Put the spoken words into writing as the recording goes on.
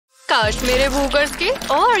काश मेरे वूगर्स के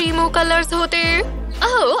और ईमो कलर्स होते।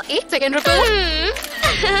 ओह, एक सेकंड रुको।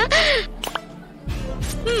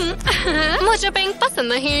 मुझे पिंक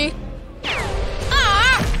पसंद नहीं।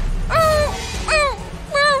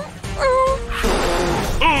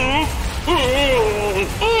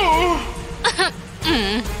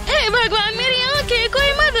 हे भगवान, मेरी आंखें,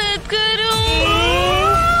 कोई मदद करो।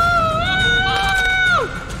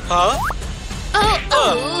 हाँ?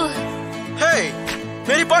 हे,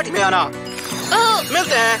 मेरी पार्टी में आना।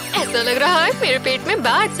 मिलते हैं। ऐसा लग रहा है मेरे पेट में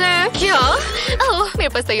बैट्स हैं। क्या? ओह, मेरे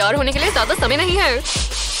पास तैयार होने के लिए ज्यादा समय नहीं है।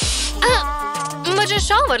 मुझे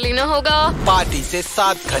शावर लेना होगा। पार्टी से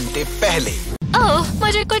 7 घंटे पहले। ओह,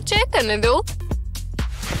 मुझे कुछ चेक करने दो।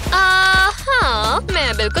 हाँ,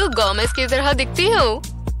 मैं बिल्कुल गोमेस की तरह दिखती हूँ।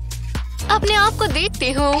 अपने आप को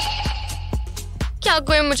देखती हूँ। क्या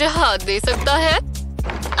कोई मुझे हाथ दे सकता है?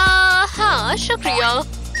 हाँ, शुक्रिया।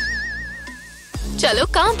 चलो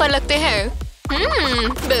काम पर लगते हैं।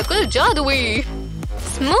 बिल्कुल जादुई,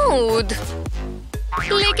 स्मूथ।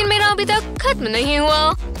 लेकिन मेरा अभी तक खत्म नहीं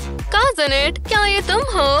हुआ। काजनेट, क्या ये तुम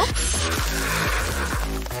हो?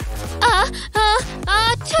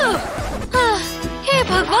 अच्छा। हे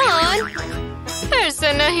भगवान, फिर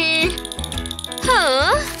से नहीं।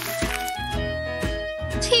 हाँ,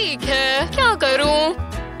 ठीक है, क्या करूं?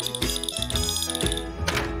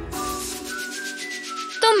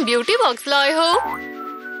 तुम ब्यूटी बॉक्स लाए हो?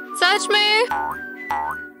 सच में?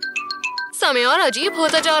 समय और अजीब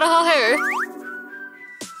होता जा रहा है।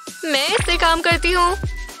 मैं इससे काम करती हूँ।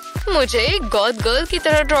 मुझे एक गॉथ गर्ल की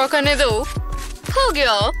तरह ड्रॉ करने दो। हो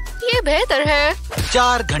गया, ये बेहतर है।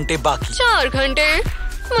 4 घंटे बाकी। 4 घंटे?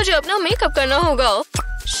 मुझे अपना मेकअप करना होगा,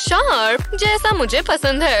 शार्प जैसा मुझे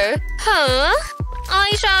पसंद है। हाँ,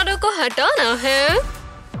 आई शैडो को हटाना है।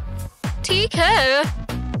 ठीक है,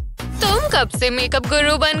 तुम कब से मेकअप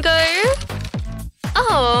गुरु बन गए?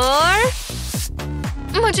 और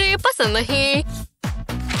मुझे ये पसंद नहीं।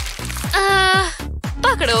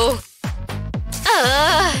 पकड़ो।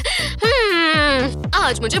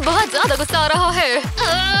 आज मुझे बहुत ज्यादा गुस्सा आ रहा है।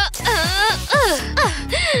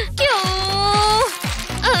 क्यों?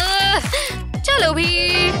 चलो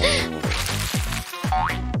भी।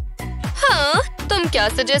 हाँ, तुम क्या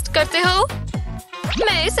सजेस्ट करते हो?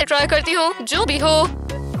 मैं इसे ट्राई करती हूँ, जो भी हो।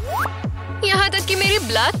 यहाँ तक कि मेरी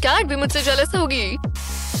ब्लैक कैट भी मुझसे जेलस होगी।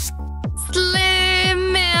 स्लिम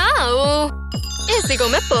में आओ। इसी को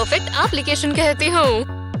मैं परफेक्ट एप्लीकेशन कहती हूँ।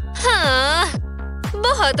 हाँ,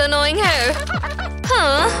 बहुत अनोइंग है।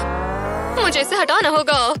 हाँ, मुझे इसे हटाना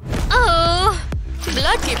होगा। ओह,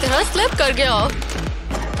 ब्लड की तरह स्लिप कर गया।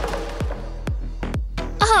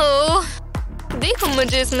 ओह, देखो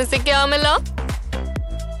मुझे इसमें से क्या मिला।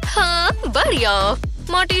 हाँ, बढ़िया।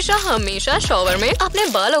 मोटिशा हमेशा शॉवर में अपने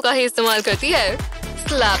बालों का ही इस्तेमाल करती है।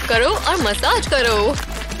 स्लैप करो और मसाज करो।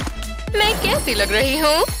 मैं कैसी लग रही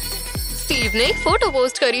हूँ? स्टीव ने एक फोटो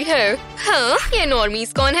पोस्ट करी है। हाँ, ये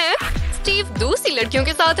नॉर्मीज कौन है? स्टीव दूसरी लड़कियों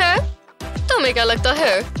के साथ है। तुम्हें क्या लगता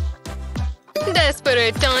है?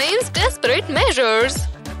 Desperate times, desperate measures।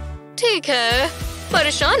 ठीक है,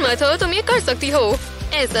 परेशान मत हो, तुम ये कर सकती हो।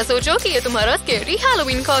 ऐसा सोचो कि ये तुम्हारा स्केरी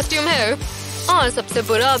हैलोवीन कॉस्ट्यूम है। और सबसे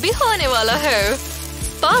बुरा अभी होने वाला है।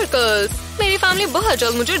 स्पार्कल्स, मेरी फैमिली बहुत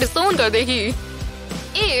जल्द मुझे डिसोन कर देगी।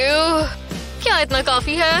 एव, क्या इतना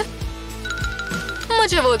काफी है?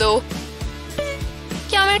 मुझे वो दो।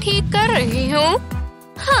 क्या मैं ठीक कर रही हूँ?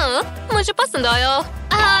 हाँ, मुझे पसंद आया।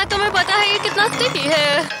 तुम्हें पता है ये कितना स्टिकी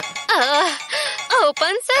है।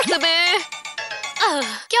 Open sesame.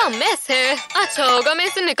 क्या मेस है। अच्छा होगा मैं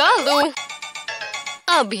इसे निकाल दूँ।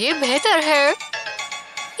 अब ये बेहतर है।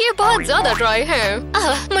 ये बहुत ज्यादा ड्राई है।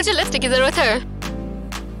 मुझे लिपस्टिक की जरूरत है।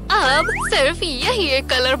 अब सिर्फ यही एक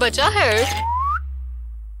कलर बचा है।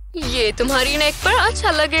 ये तुम्हारी नेक पर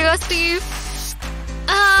अच्छा लगेगा स्टीव।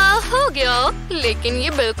 हो गया, लेकिन ये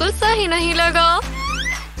बिल्कुल सही नहीं लगा।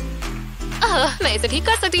 मैं इसे ठीक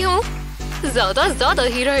कर सकती हूँ। ज्यादा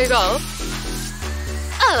ही रहेगा।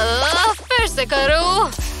 फिर से करो।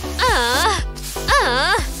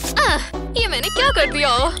 ये मैंने क्या कर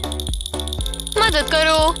दिया? मदद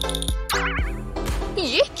करो।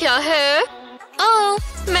 ये क्या है? ओह,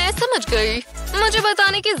 मैं समझ गई। मुझे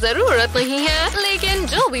बताने की जरूरत नहीं है, लेकिन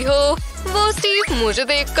जो भी हो, वो स्टीव मुझे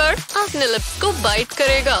देखकर अपने लिप्स को बाइट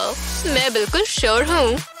करेगा। मैं बिल्कुल श्योर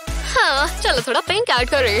हूँ। हाँ, चलो थोड़ा पिंक ऐड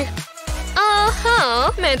करें।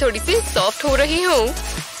 हाँ, मैं थोड़ी सी सॉफ्ट हो रही हूँ।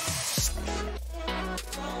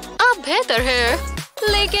 अब बेहतर है,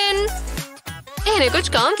 लेकिन इन्हें कुछ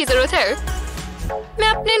काम की जरूरत है। मैं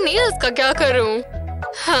अपने नेल्स का क्या करूँ?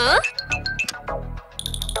 हाँ,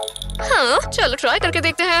 चलो ट्राई करके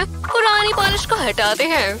देखते हैं। पुरानी पॉलिश को हटाते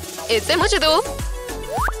हैं। इसे मुझे दो।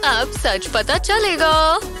 अब सच पता चलेगा।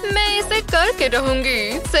 मैं इसे करके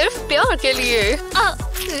रहूंगी, सिर्फ प्यार के लिए।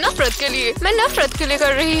 नफरत के लिए, मैं नफरत के लिए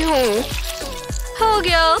कर रही हूँ। हो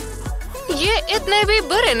गया। ये इतने भी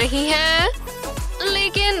बुरे नहीं हैं,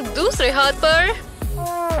 लेकिन दूसरे हाथ पर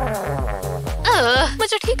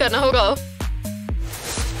मुझे ठीक करना होगा।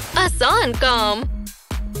 आसान काम।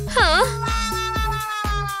 हाँ,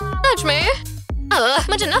 सच में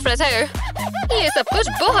मुझे नफरत है। ये सब कुछ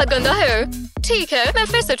बहुत गंदा है। ठीक है, मैं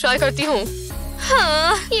फिर से ट्राई करती हूँ।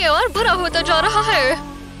 हाँ, ये और बुरा होता जा रहा है।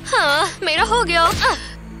 हाँ, मेरा हो गया।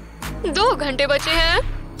 2 घंटे बचे हैं।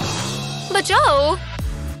 बचाओ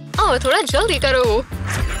और थोड़ा जल्दी करो।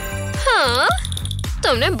 हाँ,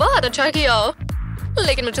 तुमने बहुत अच्छा किया,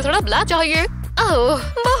 लेकिन मुझे थोड़ा ब्लैक चाहिए। ओह,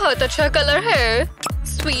 बहुत अच्छा कलर है।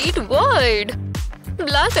 स्वीट वाइड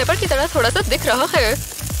ब्लैक पेपर की तरह थोड़ा सा दिख रहा है।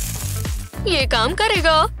 ये काम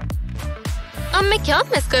करेगा। अब मैं क्या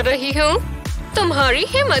मिस कर रही हूँ? तुम्हारी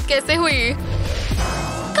हिम्मत कैसे हुई?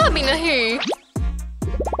 कभी नहीं।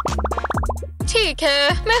 ठीक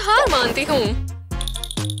है, मैं हार मानती हूँ।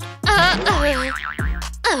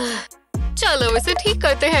 चलो इसे ठीक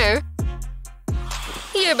करते हैं।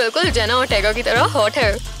 ये बिल्कुल जेना ओर्टेगा की तरह हॉट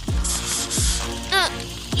है।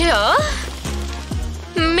 क्या?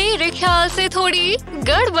 मेरे ख्याल से थोड़ी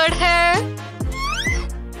गड़बड़ है।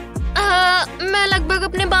 मैं लगभग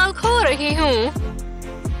अपने बाल खो रही हूँ।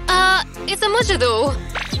 इसे मुझे दो।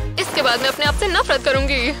 इसके बाद मैं अपने आप से नफरत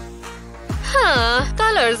करूंगी। हाँ,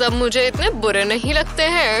 कलर्स अब मुझे इतने बुरे नहीं लगते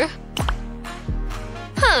हैं।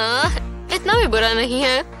 हाँ, इतना भी बुरा नहीं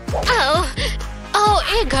है। आओ,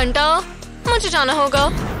 1 घंटा। मुझे जाना होगा।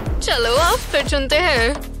 चलो आप फिर चुनते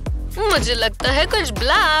हैं। मुझे लगता है कुछ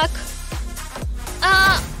ब्लैक।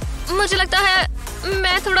 मुझे लगता है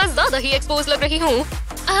मैं थोड़ा ज्यादा ही एक्सपोज लग रही हूँ।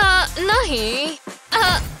 नहीं।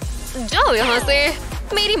 जाओ यहाँ से।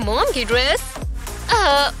 मेरी मॉम की ड्रेस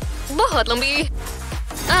बहुत लंबी।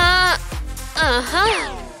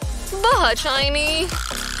 बहुत शाइनी।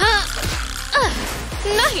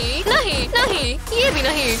 नहीं नहीं नहीं, ये भी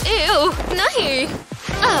नहीं। एओ, नहीं।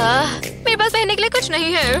 मेरे पास पहनने के लिए कुछ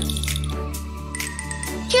नहीं है।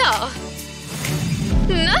 क्या?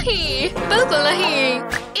 नहीं, बिल्कुल नहीं।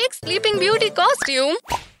 एक स्लीपिंग ब्यूटी कॉस्ट्यूम।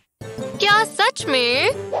 क्या सच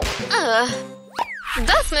में?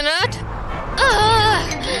 10 मिनट।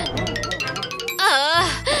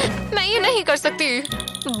 मैं ये नहीं कर सकती।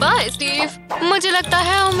 Bye Steve. मुझे लगता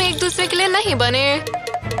है हम एक दूसरे के लिए नहीं बने।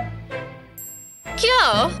 क्या?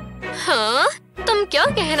 हाँ, तुम क्या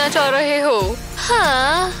कहना चाह रहे हो?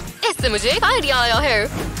 हाँ, इससे मुझे एक आइडिया आया है।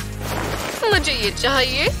 मुझे ये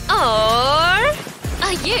चाहिए और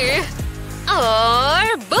ये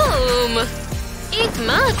और बूम, एक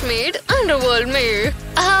मैच मेड अंडरवर्ल्ड में।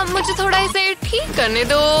 मुझे थोड़ा इसे ठीक करने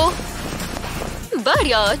दो।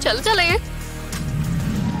 बढ़िया, चले।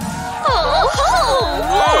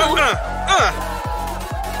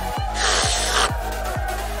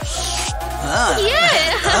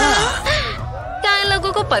 क्या इन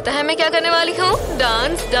लोगों को पता है मैं क्या करने वाली हूँ?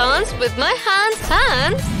 Dance with my hands.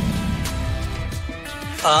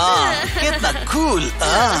 कितना कूल।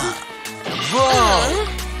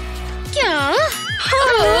 क्या?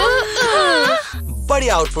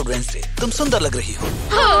 बढ़िया आउटफिट वेंसडे, तुम सुंदर लग रही हो।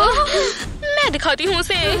 मैं दिखाती हूँ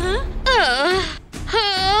उसे।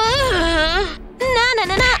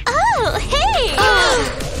 ना। हे।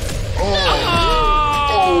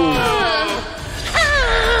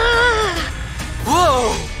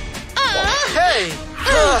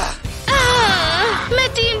 मैं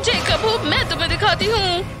टीम जेकब हूँ। मैं तुम्हें दिखाती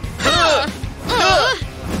हूँ।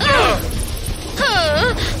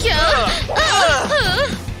 क्या?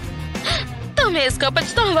 तुम्हें इसका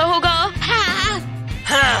पछतावा होगा।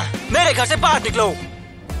 मेरे घर से बाहर निकलो।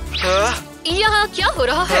 यहाँ क्या हो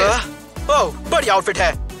रहा है? ओह, बढ़िया आउटफिट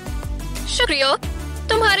है। शुक्रिया।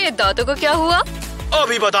 तुम्हारे दांतों को क्या हुआ?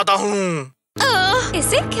 अभी बताता हूँ।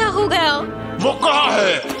 इसे क्या हो गया? वो कहाँ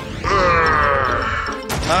है?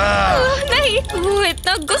 नहीं, वो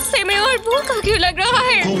इतना गुस्से में और भूखा क्यों लग रहा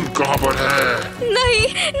है? खून कहाँ पर है?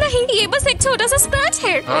 नहीं, ये बस एक छोटा सा स्क्रैच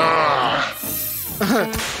है।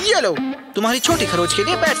 ये लो, तुम्हारी छोटी खरोच के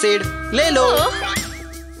लिए बैट एड ले लो।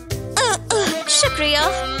 शुक्रिया।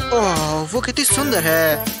 ओह, वो कितनी सुंदर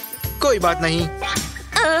है। कोई बात नहीं।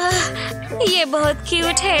 ये बहुत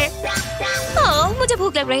क्यूट है। मुझे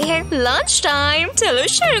भूख लग रही है। Lunch time. चलो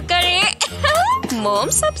शुरू करें। मॉम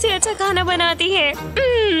सबसे अच्छा खाना बनाती है।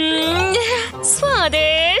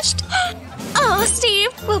 स्वादिष्ट। स्टीव,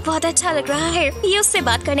 वो बहुत अच्छा लग रहा है। ये उससे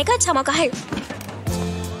बात करने का अच्छा मौका है।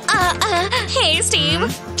 हे स्टीव।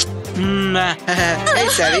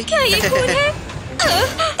 क्या ये खून है?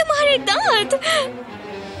 तुम्हारे दांत।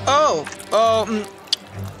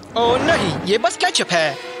 ओह नहीं, ये बस केचप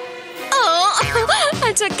है।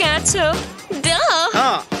 अच्छा केचप।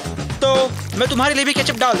 हाँ, तो मैं तुम्हारे लिए भी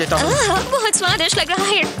केचप डाल देता हूँ। बहुत स्वादिष्ट लग रहा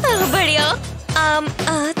है। बढ़िया।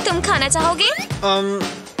 तुम खाना चाहोगे?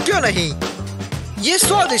 क्यों नहीं, ये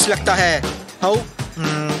स्वादिष्ट लगता है।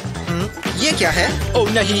 ये क्या है? ओह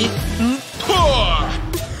नहीं,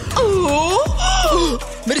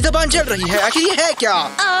 मेरी जबान जल रही है। आखिर ये है क्या?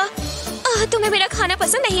 तुम्हें मेरा खाना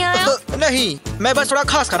पसंद नहीं आया? नहीं, मैं बस थोड़ा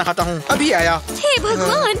खास खाना खाता हूँ, अभी आया। हे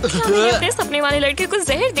भगवान, क्या मैंने अपने सपने वाले लड़के को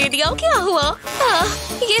जहर दे दिया? क्या हुआ?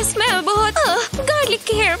 ये स्मेल बहुत गार्लिक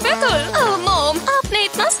की है। बिल्कुल। मॉम, आपने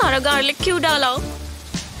इतना सारा गार्लिक क्यों डाला?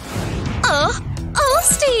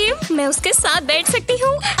 स्टीव, मैं उसके साथ बैठ सकती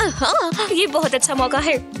हूँ? ये बहुत अच्छा मौका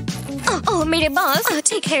है। मेरे बाल।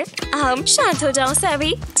 ठीक है, शांत हो जाओ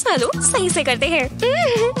सैवी। चलो सही से करते हैं।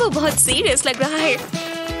 वो बहुत सीरियस लग रहा है।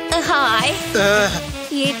 हाय,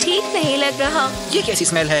 ये ठीक नहीं लग रहा। ये कैसी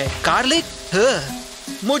स्मेल है? गार्लिक?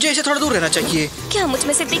 मुझे इसे थोड़ा दूर रहना चाहिए। क्या मुझ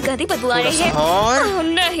में से इतनी गंदी बदबू आ रही है? और?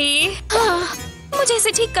 नहीं, मुझे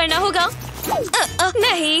इसे ठीक करना होगा।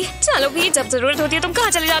 नहीं, चलो भी, जब जरूरत होती है तुम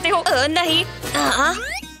कहाँ चले जाते हो? नहीं,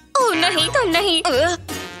 ओह नहीं, तुम नहीं।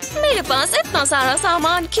 मेरे पास इतना सारा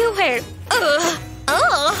सामान क्यों है?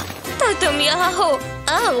 तो तुम यहाँ हो।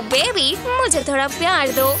 ओह बेबी, मुझे थोड़ा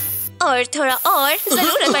प्यार दो और थोड़ा और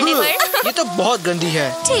जरूरत पड़ने पर। ये तो बहुत गंदी है।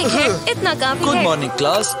 ठीक है, इतना काफी गुड है। मॉर्निंग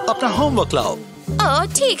क्लास, अपना होमवर्क लाओ।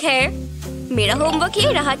 ठीक है, मेरा होमवर्क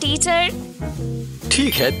ये रहा टीचर।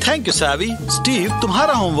 ठीक है, थैंक यू सैवी। स्टीव,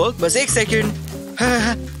 तुम्हारा होमवर्क। बस एक सेकंड।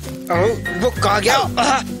 वो कहाँ गया?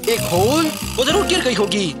 एक होल, वो जरूर गिर गई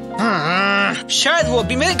होगी। शायद वो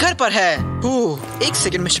अभी मेरे घर पर है। एक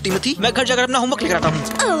सेकंड मिस्टर टिमोथी, मैं घर जाकर अपना होमवर्क लेकर आता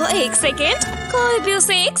हूँ। एक सेकंड, कोई भी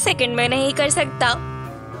उसे एक सेकंड में नहीं कर सकता।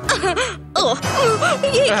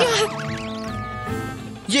 ये क्या है?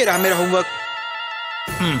 ये रहा मेरा होमवर्क।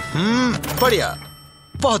 बढ़िया,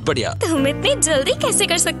 बहुत बढ़िया। तुम इतनी जल्दी कैसे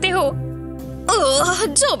कर सकते हो?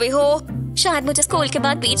 जो भी हो, शायद मुझे स्कूल के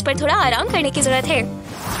बाद बीच पर थोड़ा आराम करने की जरूरत है।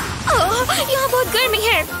 यहाँ बहुत गर्मी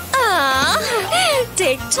है।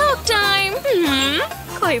 Tick tock time.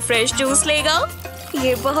 कोई फ्रेश जूस लेगा?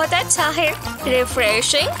 ये बहुत अच्छा है,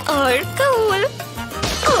 रिफ्रेशिंग और कूल।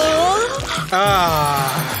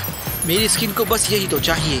 मेरी स्किन को बस यही तो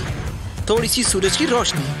चाहिए, थोड़ी सी सूरज की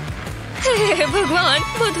रोशनी। भगवान,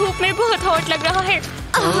 वो धूप में बहुत हॉट लग रहा है।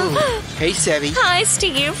 हे सैवी। हाय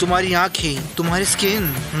स्टीव। तुम्हारी आंखें, तुम्हारी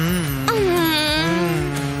स्किन।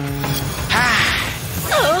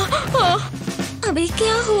 अभी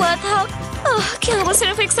क्या हुआ था? क्या वो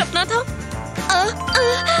सिर्फ एक सपना था?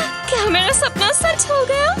 क्या मेरा सपना सच हो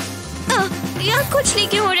गया? यहाँ कुछ नहीं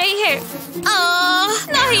क्यों हो रही है?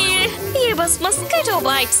 नहीं, ये बस मस्किटो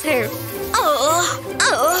बाइट्स है।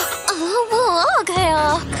 वो आ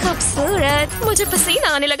गया। खूबसूरत। मुझे पसीना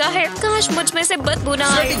आने लगा है। काश मुझ में से बदबू ना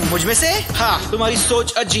आए। मुझ में से? हाँ, तुम्हारी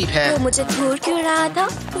सोच अजीब है। वो मुझे घूर क्यों रहा था?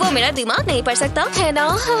 वो मेरा दिमाग नहीं पढ़ सकता है ना?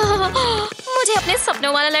 मुझे अपने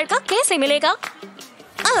सपनों वाला लड़का कैसे मिलेगा?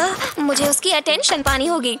 मुझे उसकी अटेंशन पानी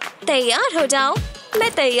होगी। तैयार हो जाओ,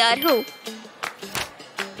 मैं तैयार हूँ।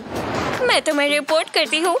 मैं तुम्हें रिपोर्ट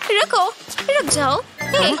करती हूँ। रुक जाओ।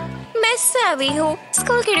 मैं सैवी हूँ,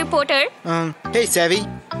 स्कूल की रिपोर्टर। हे सैवी।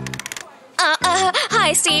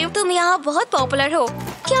 हाय स्टीव, तुम यहाँ बहुत पॉपुलर हो।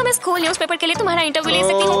 क्या मैं स्कूल न्यूज़पेपर के लिए तुम्हारा इंटरव्यू ले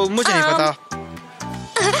सकती हूँ? मुझे नहीं पता।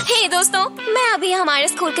 हे दोस्तों, मैं अभी हमारे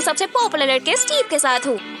स्कूल के सबसे पॉपुलर लड़के स्टीव के साथ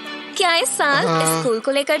हूँ। क्या इस साल स्कूल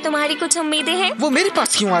को लेकर तुम्हारी कुछ उम्मीदें हैं? वो मेरे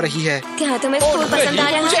पास क्यों आ रही है? क्या तुम्हें स्कूल पसंद आ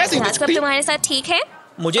रहा है? क्या सब तुम्हारे साथ ठीक है?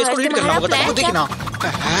 मुझे इसको रीड करना होगा, तब देखना।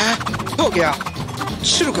 हो गया,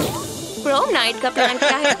 शुरू करो। प्रोम नाइट का प्लान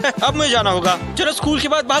क्या है? अब मुझे जाना होगा। चलो स्कूल के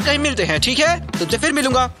बाद बाहर कहीं मिलते हैं, ठीक है? तुमसे फिर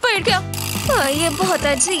मिलूंगा। पर क्या? ये बहुत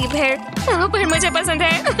अजीब है, पर मुझे पसंद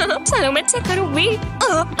है। चलो मैं चेक करूँगी।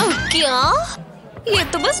 क्या? ये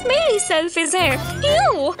तो बस मेरी सेल्फीज है।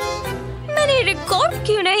 क्यों? मैंने रिकॉर्ड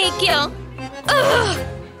क्यों नहीं किया?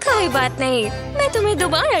 कोई बात नहीं, मैं तुम्हें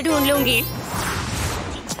दोबारा ढूंढ लूंगी।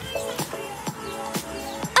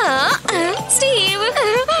 स्टीव,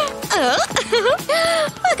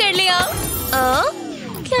 पकड़ लिया।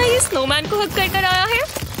 क्या ये स्नोमैन को हक कर आया है?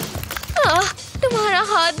 तुम्हारा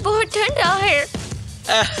हाथ बहुत ठंडा है।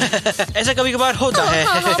 ऐसा कभी कभार होता है।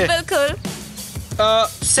 हाँ, बिल्कुल।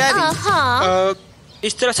 सैवी,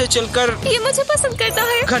 इस तरह से चलकर ये मुझे पसंद करता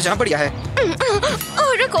है। घर जाना बढ़िया है।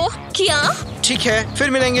 रुको, क्या? ठीक है, फिर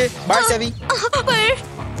मिलेंगे। Bye savvy.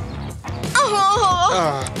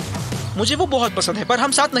 मुझे वो बहुत पसंद है, पर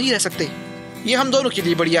हम साथ नहीं रह सकते। ये हम दोनों के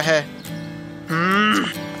लिए बढ़िया है।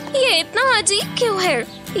 ये इतना अजीब क्यों है?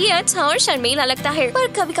 ये अच्छा और शर्मीला लगता है, पर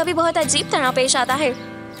कभी कभी बहुत अजीब तरह पेश आता है।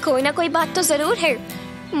 कोई ना कोई बात तो जरूर है,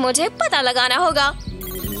 मुझे पता लगाना होगा।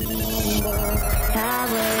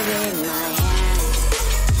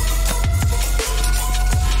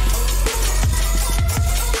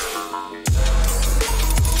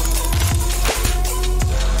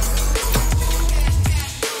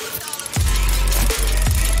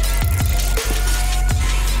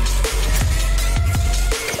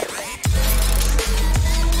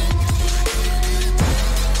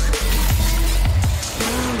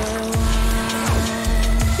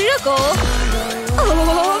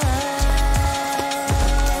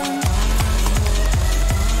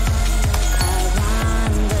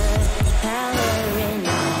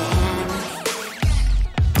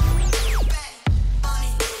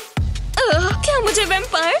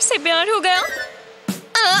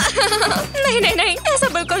 नहीं नहीं नहीं, ऐसा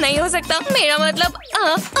बिल्कुल नहीं हो सकता। मेरा मतलब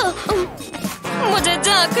मुझे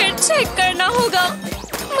जाकर चेक करना होगा।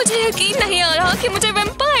 मुझे यकीन नहीं आ रहा कि मुझे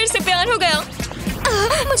वैम्पायर से प्यार हो गया।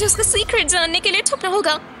 मुझे उसका सीक्रेट जानने के लिए छुपना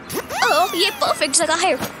होगा। ये परफेक्ट जगह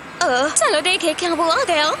है। चलो देखें क्या वो आ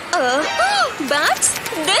गया। बैट्स,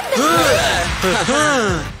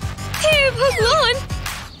 हे भगवान।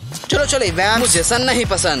 चलो चले वैम्प। मुझे ऐसा नहीं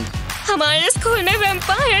पसंद। हमारे स्कूल में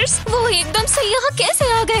वैम्पायर्स वो एकदम से यहाँ कैसे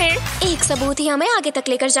आ गए? एक सबूत ही हमें आगे तक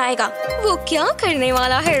लेकर जाएगा। वो क्या करने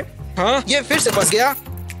वाला है? हाँ, ये फिर से फंस गया।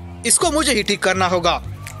 इसको मुझे ही ठीक करना होगा।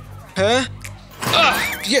 है?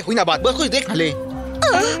 ये हुई ना बात, बस कुछ देख न ले।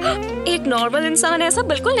 एक नॉर्मल इंसान ऐसा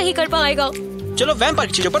बिल्कुल नहीं कर पाएगा। चलो वैम्पायर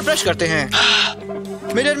की चीजों पर ब्रश करते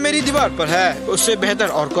हैं। मिरर मेरी दीवार पर है, उससे बेहतर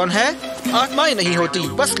और कौन है? आत्माएं नहीं होती,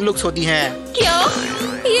 बस लुक्स होती हैं। क्या?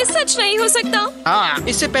 ये सच नहीं हो सकता। हाँ,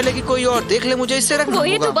 इससे पहले कि कोई और देख ले मुझे इससे रखना वो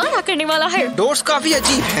ये होगा। दोबारा करने वाला है। डोर्स काफी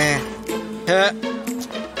अजीब हैं।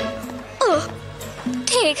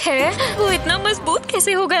 ठीक है, वो इतना मजबूत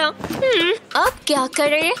कैसे हो गया? अब क्या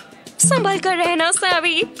करे? संभल कर रहना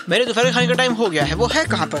सैवी। मेरे दोपहर खाने का टाइम हो गया है। वो है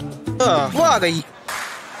कहाँ पर? वो आ गई।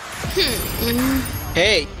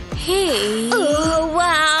 हे,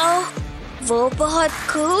 वाओ, वो बहुत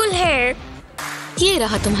कूल है। ये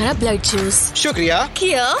रहा तुम्हारा ब्लड जूस। शुक्रिया।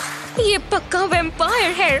 क्या? ये पक्का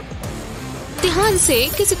वैम्पायर है। ध्यान से,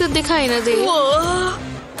 किसी को दिखाई न दे।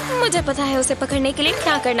 मुझे पता है उसे पकड़ने के लिए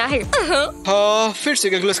क्या करना है। हाँ, फिर से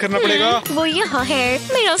गैगल्स करना पड़ेगा। वो यहाँ है,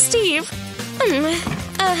 मेरा स्टीव।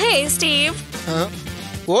 हे स्टीव।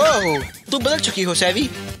 वो तुम बदल चुकी हो सैवी।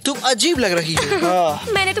 तुम अजीब लग रही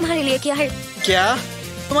हो। मैंने तुम्हारे लिए किया है। क्या?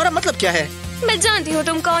 तुम्हारा मतलब क्या है? मैं जानती हूँ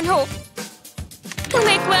तुम कौन हो। तुम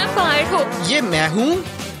एक वैम्पायर हो। ये मैं हूँ?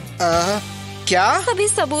 क्या? सभी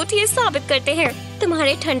सबूत ये साबित करते हैं।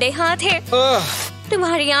 तुम्हारे ठंडे हाथ है,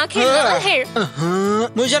 तुम्हारी आंखें लाल है।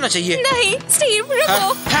 मुझे जाना चाहिए। नहीं स्टीव,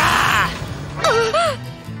 रुको।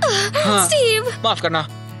 स्टीव, माफ करना,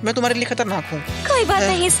 मैं तुम्हारे लिए खतरनाक हूँ। कोई बात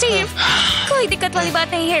नहीं स्टीव, कोई दिक्कत वाली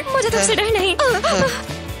बात नहीं है। मुझे तुमसे डर नहीं।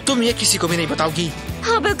 तुम ये किसी को भी नहीं बताओगी?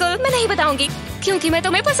 हाँ बिल्कुल, मैं नहीं बताऊंगी क्योंकि मैं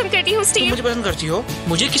तुम्हें पसंद करती हूँ तुम स्टीव। मुझे पसंद करती हो?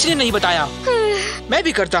 मुझे किसी ने नहीं बताया। मैं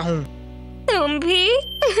भी करता हूँ। तुम भी?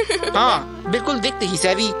 हाँ बिल्कुल, देखते ही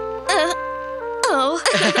सैवी।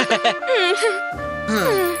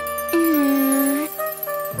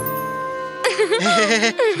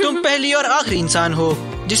 तुम पहली और आखिरी इंसान हो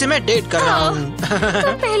जिसे मैं डेट कर रहा हूँ।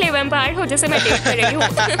 तुम पहले वैम्पायर हो जिसे मैं डेट कर रही हूँ।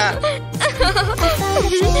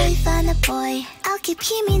 Find a boy, I'll keep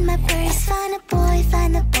him in my purse. Find a boy,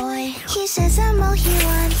 find a boy. He says I'm all he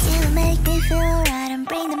wants to make me feel alright and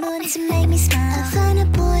bring the moon to make me smile. Find a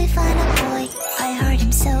boy, I heard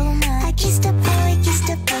him so much. I kissed a boy.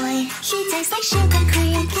 He tastes like sugar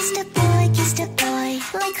cream. Kissed a boy,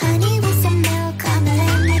 like honey with some milk. I'm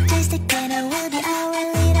letting it taste again. I will be our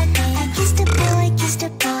little thing. I kissed a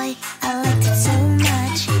boy, I liked it so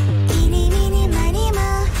much. Eeny, meeny, miny,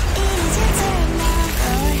 moe. It is your turn now.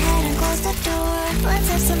 Go ahead and close the door. Let's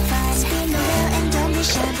have some fun. Spin the wheel and don't be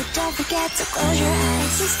shy, but don't forget to close your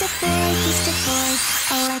eyes. Kissed a boy,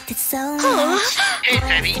 I liked it so much. Hey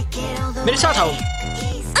savvy, मेरे साथ आओ।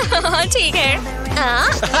 ठीक है।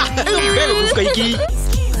 बेवकूफ कहीं की।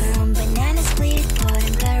 We're on banana split,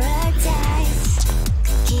 pouring paradise.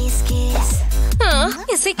 Kiss, kiss.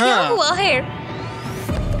 इसे क्या हुआ है?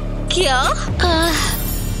 क्या?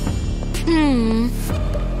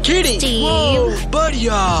 कीड़ी। स्टीव।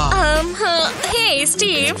 बढ़िया। हे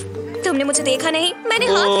स्टीव, तुमने मुझे देखा नहीं, मैंने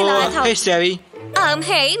हाथ हिलाया था। हे सैवी।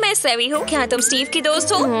 हे, मैं सैवी हूँ। क्या तुम स्टीव की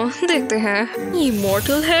दोस्त हो? देखते हैं। ये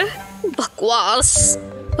मॉर्टल है। बकवास,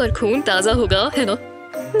 पर खून ताजा होगा, है ना?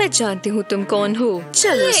 मैं जानती हूँ तुम कौन हो।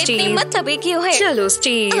 चलो स्टीव। मतलब क्यों है? चलो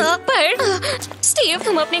स्टीव। पर स्टीव,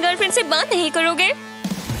 तुम अपनी गर्लफ्रेंड से बात नहीं करोगे?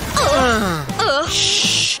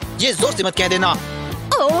 ये जोर से मत कह देना।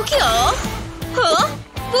 क्या?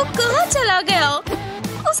 वो कहाँ चला गया?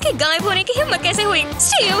 उसके गायब होने की हिम्मत कैसे हुई?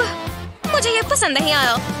 स्टीव, मुझे ये पसंद नहीं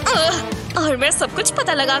आया। और मैं सब कुछ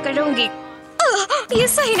पता लगा कर रहूंगी। ये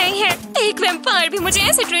सही नहीं है। एक वैम्पायर भी मुझे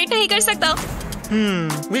ऐसे ट्रीट नहीं कर सकता।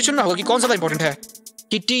 मुझे चुनना होगा कि कौन सा इम्पोर्टेंट है,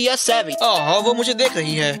 किट्टी या सैवी। वो मुझे देख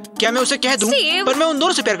रही है। क्या मैं उसे कह दूं? स्टीव। पर मैं उन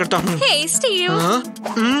दोनों से प्यार करता हूँ। हे स्टीव,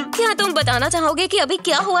 क्या तुम बताना चाहोगे कि अभी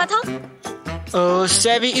क्या हुआ था?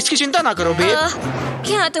 सैवी, इसकी चिंता ना करो बेब।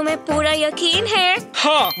 क्या तुम्हें पूरा यकीन है?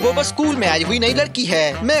 हाँ, वो बस स्कूल में आई हुई नई लड़की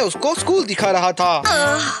है। मैं उसको स्कूल दिखा रहा था।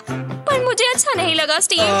 पर मुझे अच्छा नहीं लगा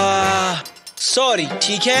स्टीव। सॉरी,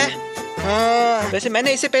 ठीक है। वैसे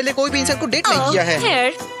मैंने इससे पहले कोई भी इंसान को डेट नहीं किया है।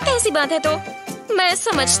 खैर, ऐसी बात है तो मैं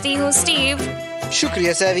समझती हूँ स्टीव।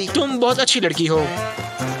 शुक्रिया सैवी, तुम बहुत अच्छी लड़की हो।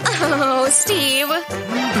 स्टीव,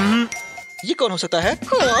 ये कौन हो सकता है?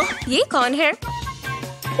 ये कौन है?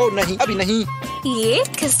 ओह नहीं, अभी नहीं। ये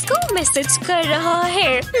किसको मैसेज कर रहा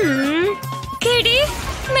है? किटी,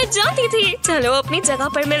 मैं जानती थी। चलो अपनी जगह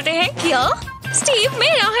पर मिलते हैं। क्या स्टीव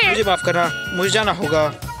मेरा है? मुझे माफ करना, मुझे जाना होगा।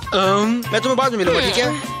 मैं तुम्हें बाद में मिलूंगा, ठीक है?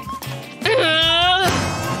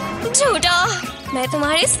 झूठा, मैं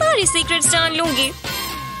तुम्हारे सारे सीक्रेट्स जान लूंगी।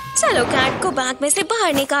 चलो कैट को बैंक में से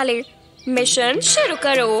बाहर निकाले। मिशन शुरू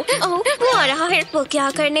करो। ओह, वो आ रहा है। वो क्या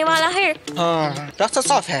करने वाला है? हाँ, रास्ता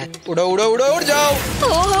साफ है। उड़ो उड़ो उड़ो उड़ जाओ।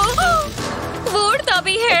 ओह, वो उड़ता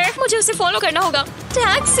भी है। मुझे उसे फॉलो करना होगा।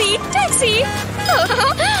 Taxi taxi.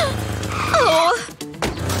 ओह,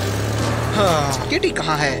 हाँ, किटी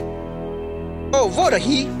कहाँ है? ओह, वो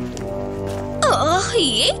रही। ओह,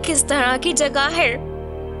 ये किस तरह की जगह है?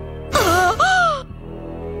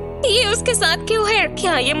 ये उसके साथ क्यों है?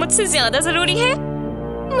 क्या ये मुझसे ज्यादा जरूरी है?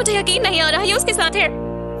 मुझे यकीन नहीं आ रहा ये उसके साथ है।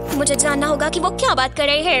 मुझे जानना होगा कि वो क्या बात कर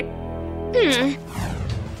रहे हैं।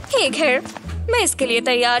 ठीक है, मैं इसके लिए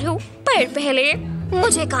तैयार हूँ, पर पहले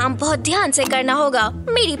मुझे काम बहुत ध्यान से करना होगा।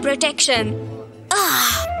 मेरी प्रोटेक्शन।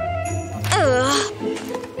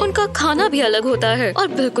 उनका खाना भी अलग होता है और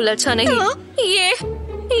बिल्कुल अच्छा नहीं।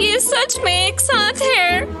 ये सच में एक साथ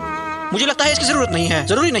है। मुझे लगता है इसकी जरूरत नहीं है।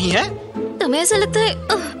 जरूरी नहीं है? तुम्हें ऐसा लगता है?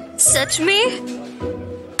 सच में?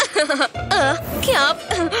 क्या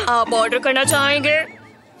आप ऑर्डर करना चाहेंगे?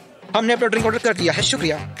 हमने अपना ड्रिंक ऑर्डर कर दिया है,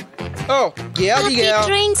 शुक्रिया। ओह, ये आ भी गया।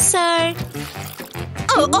 Drink sir.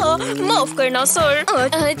 माफ करना सर।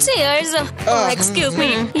 चीयर्स। Excuse me.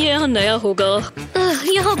 ये यहाँ नया होगा।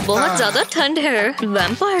 यहाँ बहुत ज्यादा ठंड है,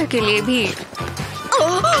 वैम्पायर के लिए भी।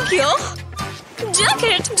 क्या?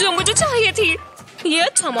 जैकेट जो मुझे चाहिए थी। ये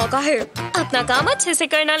अच्छा मौका है अपना काम अच्छे से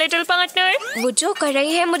करना लिटिल पार्टनर। वो जो कर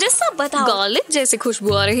रही है मुझे सब बताओ। गार्लिक जैसी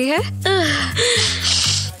खुशबू आ रही है।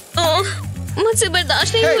 मुझसे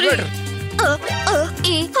बर्दाश्त नहीं हो रही।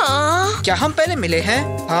 क्या हम पहले मिले हैं?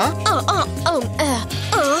 हाँ?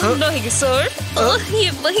 नहीं सर। ये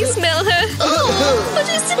वही स्मेल है।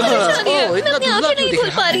 मुझे इससे परेशानी है। मैं अपनी आंखें नहीं खोल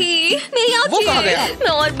पा रही। मेरी आंखें। मैं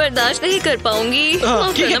और बर्दाश्त नहीं कर पाऊंगी।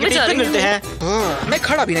 माफ करना, मैं जा रही मिलते हैं। मैं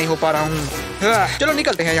खड़ा भी नहीं हो पा रहा हूँ। चलो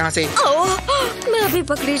निकलते हैं यहाँ से। मैं अभी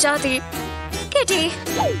पकड़ी जाती। किटी,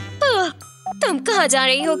 तुम कहाँ जा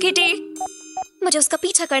रही हो किटी? मुझे उसका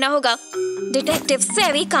पीछा करना होगा। डिटेक्टिव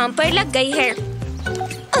सेवी काम पर लग गई है।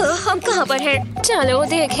 हम कहाँ पर हैं? चलो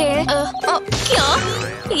देखें। क्या?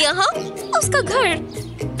 यहाँ उसका घर?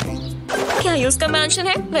 क्या ये उसका मैंशन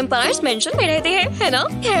है? वैम्पायर्स मैंशन में रहते हैं, है ना?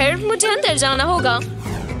 खैर, मुझे अंदर जाना होगा।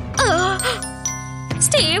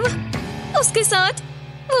 स्टीव उसके साथ,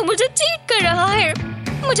 वो मुझे चीट कर रहा है।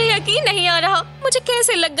 मुझे यकीन नहीं आ रहा। मुझे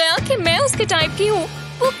कैसे लग गया कि मैं उसके टाइप की हूँ?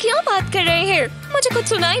 वो क्या बात कर रहे हैं? मुझे कुछ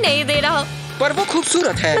सुनाई नहीं दे रहा। पर वो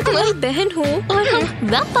खूबसूरत है। मैं तुम्हारी बहन हूँ और हम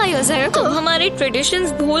वैम्पायर्स हैं। तुम हमारे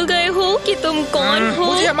ट्रेडिशंस भूल गए हो कि तुम कौन हो।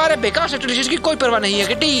 मुझे हमारे बेकार से ट्रेडिशंस की कोई परवाह नहीं है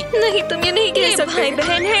किटी। नहीं, तुम ये नहीं कह सकते। भाई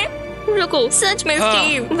बहन है। रुको, सच में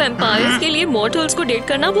स्टीव, वैम्पायर्स के लिए मॉर्टल्स को डेट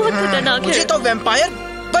करना बहुत खतरनाक है। मुझे तो वैम्पायर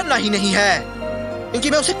बनना ही नहीं है, क्योंकि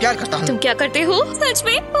मैं उसे प्यार करता हूँ। तुम क्या करते हो? सच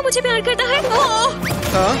में वो मुझे प्यार करता है।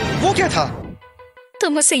 वो क्या था?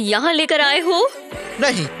 तुम उसे यहाँ लेकर आए हो?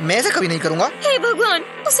 नहीं, मैं ऐसा कभी नहीं करूँगा। हे भगवान,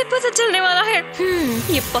 उसे पता चलने वाला है।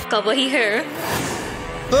 ये पक्का वही है।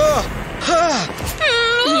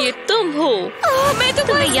 ये तुम हो। मैं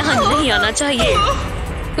तुम्हें यहाँ नहीं आना चाहिए।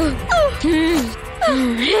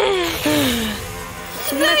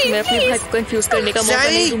 मैं तुम्हें अपने भाई को कंफ्यूज करने का मौका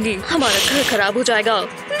नहीं दूंगी। हमारा घर खराब हो जाएगा।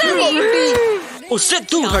 उससे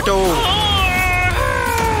दूर हटो।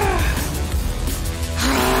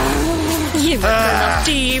 ये मत करना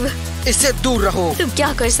स्टीव। इससे दूर रहो। तुम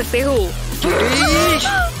क्या कर सकते हो?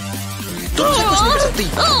 तुमसे कुछ नहीं कर सकती।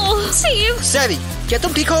 स्टीव, सैवी, क्या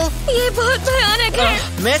तुम ठीक हो? ये बहुत भयानक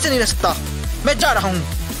है। मैं ऐसे नहीं रह सकता। मैं जा रहा हूँ।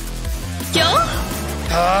 क्या?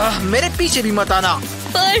 मेरे पीछे भी मत आना।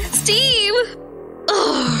 पर स्टीव।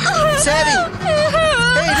 सैवी,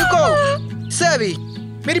 रुको। सैवी,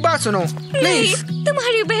 मेरी बात सुनो प्लीज।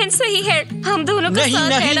 तुम्हारी बहन सही है। हम दोनों का नहीं साथ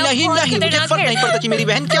नहीं रहना नहीं बहुत नहीं, मुझे खतरनाक फर्क है। नहीं पड़ता कि मेरी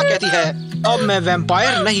बहन क्या कहती है। अब मैं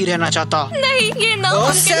वैम्पायर नहीं रहना चाहता। नहीं, ये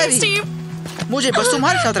नामुमकिन है स्टीव। मुझे बस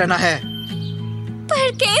तुम्हारे साथ रहना है।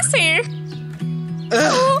 पर कैसे?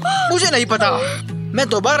 मुझे नहीं पता। मैं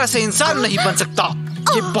दोबारा से इंसान नहीं बन सकता।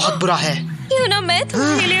 ये बहुत बुरा है। क्यों ना मैं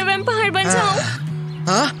तुम्हारे लिए वैम्पायर बन जाऊं?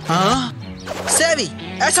 सैवी,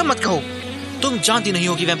 ऐसा मत कहो। तुम जानती नहीं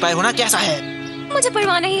हो कि वैम्पायर होना कैसा है। मुझे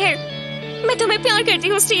परवाह नहीं है। मैं तुम्हें प्यार करती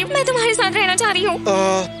हूँ स्टीव। मैं तुम्हारे साथ रहना चाह रही हूँ।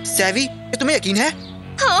 सैवी, तुम्हें यकीन है?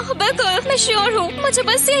 हाँ बिल्कुल, मैं श्योर हूँ। मुझे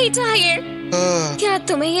बस यही चाहिए। क्या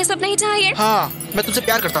तुम्हें ये सब नहीं चाहिए? हाँ, मैं तुमसे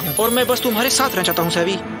प्यार करता हूँ और मैं बस तुम्हारे साथ रहना चाहता हूँ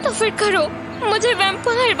सैवी। तो फिर करो, मुझे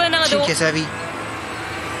वैम्पायर बना दो। ठीक है सैवी।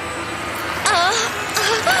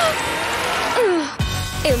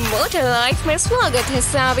 इमोर्टल लाइफ में स्वागत है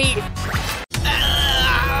सावी।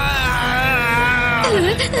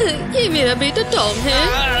 ये मेरा बेटा टॉम है।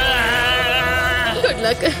 Good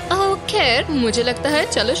luck. ओह खैर, मुझे लगता है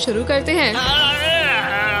चलो शुरू करते हैं।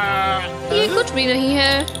 ये कुछ भी नहीं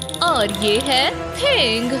है और ये है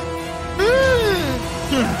थिंग।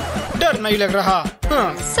 डर नहीं लग रहा।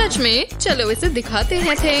 सच में, चलो इसे दिखाते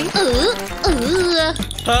हैं थिंग।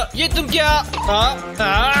 ये तुम क्या?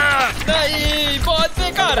 नहीं, बहुत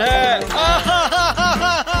बेकार है।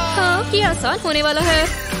 हाँ, ये आसान होने वाला है।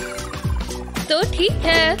 तो ठीक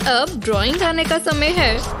है, अब ड्राइंग करने का समय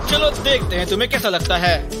है। चलो देखते हैं तुम्हें कैसा लगता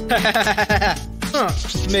है।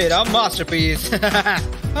 मेरा मास्टरपीस।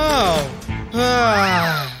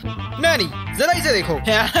 नैनी, जरा इसे देखो।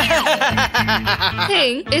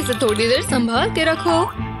 थिंग, इसे थोड़ी देर संभाल के रखो।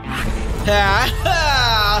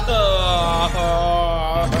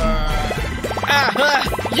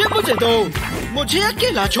 ये मुझे दो, मुझे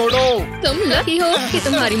अकेला छोड़ो। तुम लकी हो कि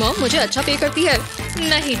तुम्हारी मॉम मुझे अच्छा पे करती है,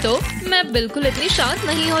 नहीं तो मैं बिल्कुल इतनी शांत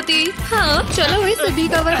नहीं होती। हाँ, चलो इसे भी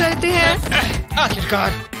कवर करते हैं। आखिरकार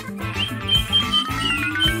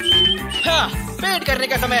पेंट करने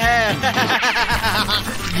का समय है।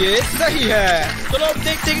 ये सही है। चलो अब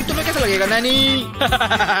देखते हैं कि तुम्हें कैसा लगेगा नैनी।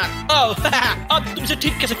 अब तुमसे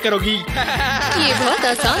ठीक कैसे करोगी? ये बहुत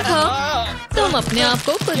आसान था। तुम अपने आप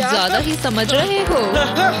को कुछ ज्यादा ही समझ रहे हो,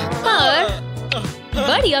 पर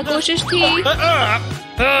बढ़िया कोशिश थी।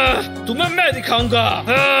 तुम्हें मैं दिखाऊंगा।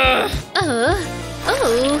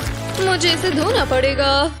 मुझे इसे धोना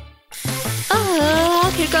पड़ेगा।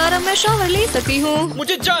 आखिरकार अब मैं शावर ले सकती हूँ।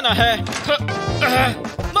 मुझे जाना है।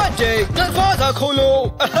 मजे, दरवाजा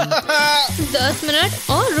खोलो। 10 मिनट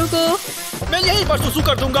और रुको। मैं यही पर सुसु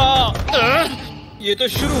कर दूंगा। ये तो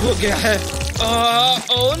शुरू हो गया है।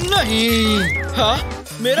 ओ नहीं। हाँ,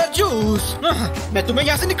 मेरा जूस। मैं तुम्हें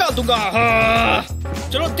यहाँ से निकाल दूंगा।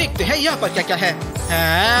 चलो देखते हैं यहाँ पर क्या क्या है।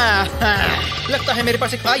 लगता है मेरे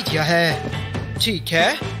पास एक आइडिया है। ठीक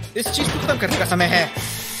है, इस चीज को खत्म करने का समय है।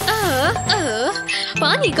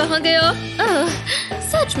 पानी कहाँ गया?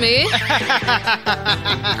 सच में?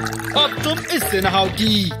 अब तुम इससे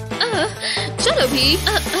नहाओगी। चलो भी।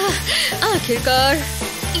 आखिरकार,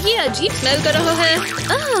 ये अजीब स्मेल कर रहा है।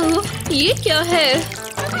 ये क्या है?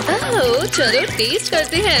 चलो टेस्ट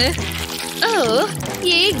करते हैं।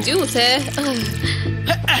 ये एक जूस है।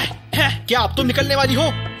 क्या अब तुम निकलने वाली हो?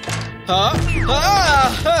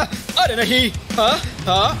 अरे नहीं।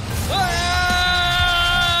 हाँ,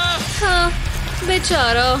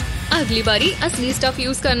 बेचारा। अगली बारी असली स्टफ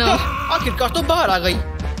यूज करना। आखिरकार तो बाहर आ गई।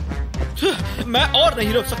 मैं और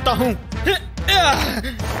नहीं रोक सकता हूँ।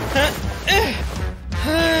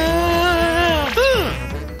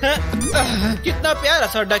 कितना प्यारा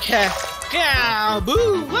सा डक है।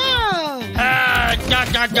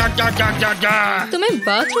 तुम्हें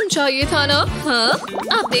बाथरूम चाहिए था ना? हाँ,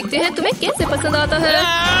 आप देखते हैं तुम्हें कैसे पसंद आता है।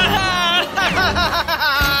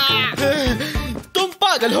 तुम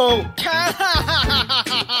पागल हो।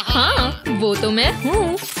 हाँ, वो तो मैं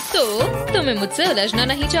हूँ। तो तुम्हें मुझसे उलझना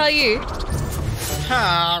नहीं चाहिए।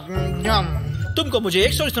 तुमको मुझे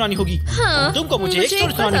एक स्टोरी सुनानी होगी। हाँ, तुमको मुझे एक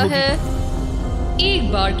स्टोरी सुनानी पता होगी। है।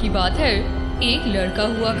 एक बार की बात है, एक लड़का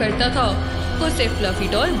हुआ करता था। उसे फ्लफी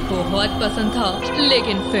डॉल बहुत पसंद था,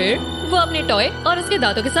 लेकिन फिर वो अपने टॉय और उसके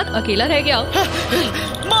दांतों के साथ अकेला रह गया।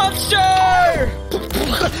 मॉन्स्टर!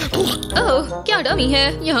 ओह, क्या डमी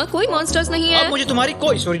है, यहाँ कोई मॉन्स्टर्स नहीं है। अब मुझे तुम्हारी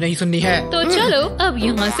कोई स्टोरी नहीं सुननी है। तो चलो अब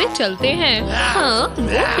यहाँ से चलते हैं। हाँ,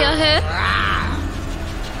 वो क्या है?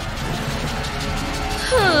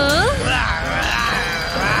 हाँ,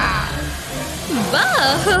 वाह!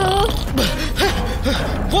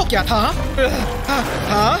 वो क्या था?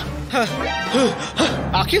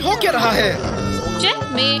 आखिर हो क्या रहा है?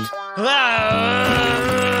 चेकमेट।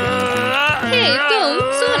 हे, तुम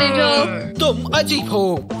सोने जाओ। तुम अजीब हो।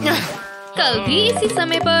 कल भी इसी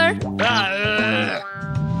समय पर।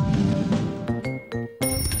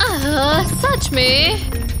 सच में?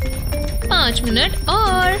 5 मिनट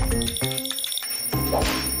और।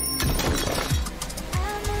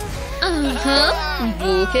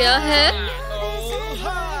 वो क्या है?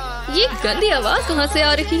 ये गंदी आवाज कहाँ से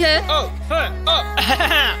आ रही है?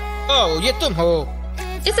 ओह, ये तुम हो।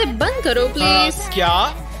 इसे बंद करो प्लीज। क्या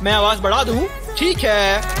मैं आवाज बढ़ा दूं? ठीक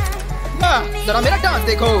है। जरा मेरा डांस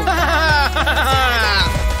देखो।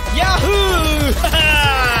 याहू!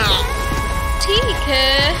 ठीक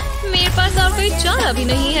है, मेरे पास और कोई चारा भी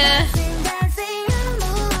नहीं है।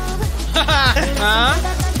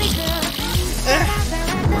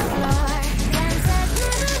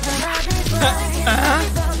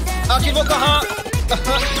 आखिर वो कहाँ?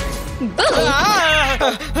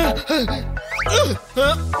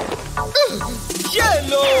 ये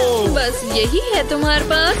लो। बस यही है तुम्हारे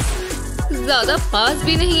पास? ज्यादा पास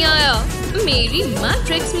भी नहीं आया। मेरी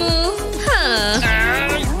मैट्रिक्स मूव। हाँ।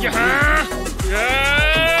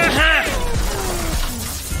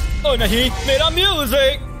 ओ नहीं, मेरा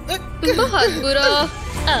म्यूजिक। बहुत बुरा।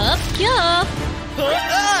 अब क्या?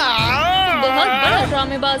 बहुत बड़ा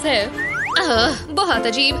ड्रामेबाज है। बहुत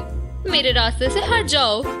अजीब। मेरे रास्ते से हट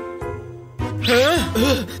जाओ।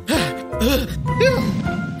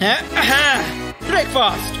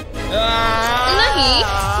 ब्रेकफास्ट। नहीं,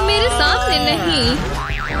 मेरे सामने नहीं।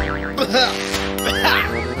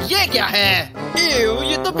 ये क्या है?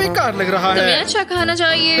 ये तो बेकार लग रहा तुम्हें है। अच्छा खाना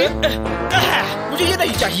चाहिए। मुझे ये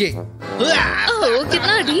नहीं चाहिए। ओह,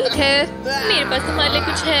 कितना ठीक है। मेरे पास तुम्हारे लिए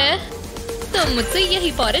कुछ है। तुम मुझसे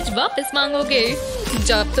यही पॉरेज वापस मांगोगे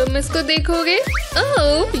जब तुम इसको देखोगे।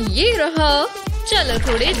 ओह, ये रहा। चलो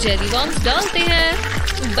थोड़े जेली बॉम्ब्स डालते हैं।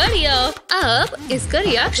 बढ़िया। अब इसका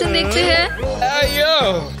रिएक्शन देखते हैं। अयो,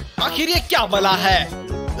 आखिर ये क्या बला है?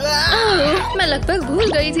 ओह, मैं लगभग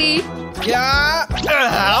भूल गई थी। क्या?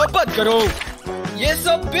 बंद करो। ये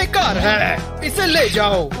सब बेकार है। इसे ले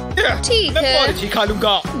जाओ। ठीक मैं है। पॉरेज ही खा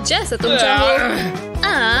लूंगा। जैसा तुम चाहो।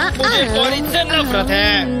 मुझे पॉरेज से नफरत है।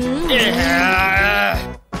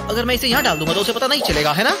 अगर मैं इसे यहाँ डाल दूंगा तो उसे पता नहीं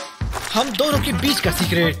चलेगा, है ना? हम दोनों के बीच का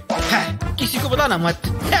सीक्रेट है। किसी को बताना मत।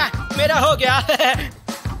 मेरा हो गया।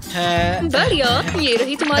 बढ़िया। ये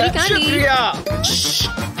रही तुम्हारी कैंडी। शुक्रिया।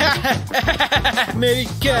 मेरी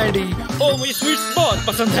कैंडी। ओ, मुझे स्वीट्स बहुत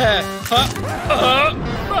पसंद है।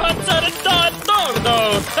 बहुत सारे दांत तोड़ दो।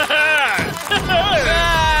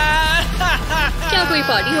 क्या कोई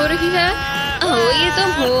पार्टी हो रही है? ओह, ये तुम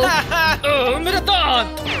हो। मेरे दांत।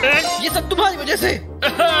 ये सब तुम्हारी वजह से।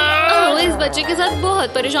 ओह, इस बच्चे के साथ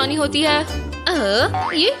बहुत परेशानी होती है।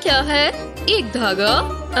 ये क्या है? एक धागा।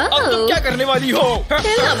 अब तुम क्या करने वाली हो?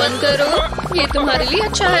 खेलना बंद करो। ये तुम्हारे लिए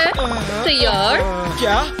अच्छा है। तैयार?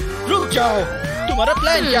 क्या? रुक जाओ। तुम्हारा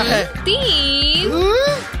प्लान क्या है? 3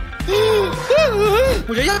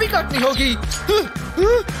 मुझे यह भी काटनी होगी।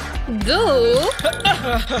 2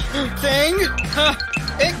 सिंग,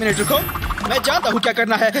 एक मिनट रुको। मैं जानता हूँ क्या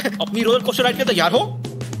करना है। अपनी रोलर कोस्टर राइड के तैयार हो?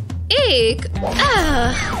 1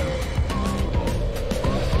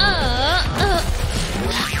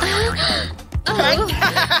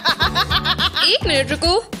 एक मिनट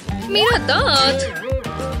रुको। मेरा दांत।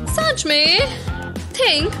 सच में?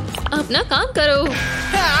 थिंक, अपना काम करो।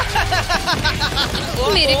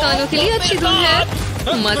 मेरे कानों के लिए अच्छी धुन है।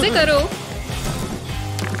 मजे करो।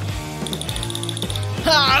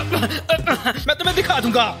 मैं तुम्हें दिखा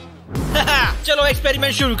दूंगा। चलो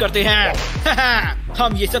एक्सपेरिमेंट शुरू करते हैं।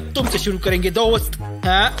 हम ये सब तुमसे शुरू करेंगे दोस्त।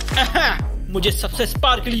 मुझे सबसे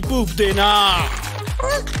स्पार्कली पूप देना।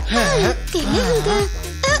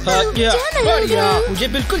 बढ़िया, मुझे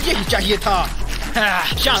बिल्कुल यही चाहिए था।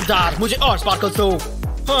 शानदार। मुझे और स्पार्कल्स दो।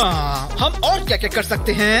 हम और क्या क्या कर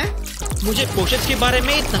सकते हैं? मुझे पोशंस के बारे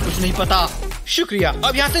में इतना कुछ नहीं पता। शुक्रिया।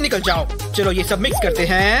 अब यहाँ से निकल जाओ। चलो ये सब मिक्स करते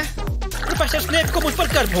हैं। प्रोफेसर स्नेप को मुझ पर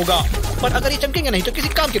गर्व होगा, पर अगर ये चमकेंगे नहीं तो किसी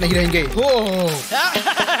काम के नहीं रहेंगे।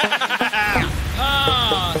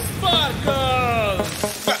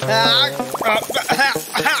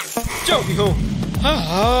 जो भी हो,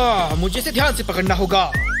 मुझे इसे ध्यान से पकड़ना होगा।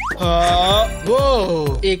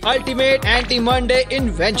 वो एक अल्टीमेट एंटी मंडे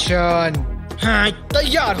इन्वेंशन।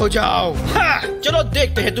 तैयार हो जाओ। चलो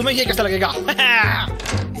देखते हैं तुम्हें ये कैसा लगेगा।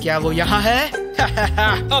 क्या वो यहाँ है?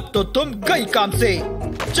 अब तो तुम गई काम से।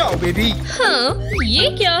 जाओ बेबी। हाँ, ये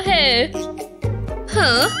क्या है?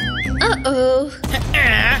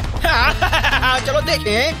 हाँ, चलो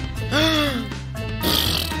देखें।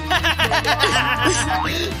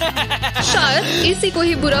 शायद इसी को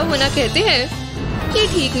ही बुरा होना कहते हैं। ये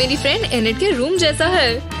ठीक मेरी फ्रेंड एनेट के रूम जैसा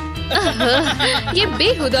है। ये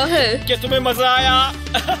बेहुदा है। क्या तुम्हें मजा आया?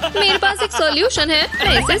 मेरे पास एक सॉल्यूशन है।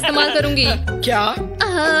 मैं इसे इस्तेमाल करूंगी। क्या?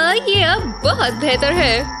 ये अब बहुत बेहतर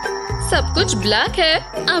है। सब कुछ ब्लैक है।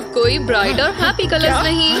 अब कोई ब्राइट और हैप्पी कलर्स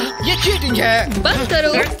नहीं। ये चीटिंग है। बंद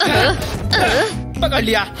करो। पकड़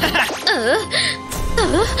लिया।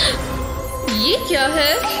 ये क्या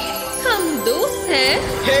है? हम दोस्त हैं।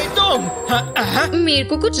 हे तुम। मेरे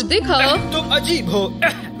को कुछ दिखाओ। तुम अजीब हो।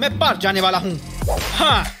 मैं पार जाने वाला हूँ।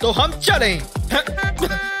 हाँ, तो हम चलें।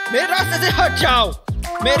 मेरे रास्ते से हट जाओ।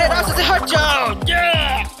 मेरे रास्ते से हट जाओ।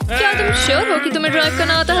 क्या तुम श्योर हो कि तुम्हें ड्राइव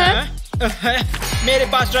करना आता है? मेरे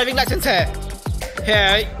पास ड्राइविंग लाइसेंस है।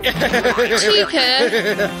 ठीक है।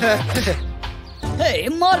 हे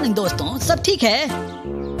मॉर्निंग दोस्तों, सब ठीक है?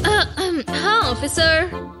 हाँ ऑफिसर।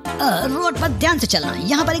 रोड पर ध्यान से चलना,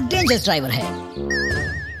 यहाँ पर एक डेंजरस ड्राइवर है।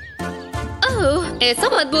 ओह, ऐसा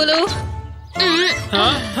मत बोलो।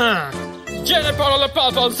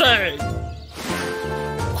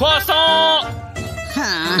 croissant।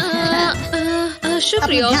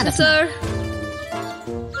 शुक्रिया अपना ध्यान ऑफिसर।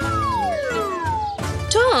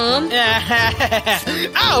 टॉम,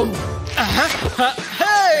 आओ।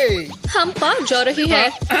 हे, हम पार्क जा रही है।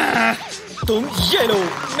 तुम ये लो,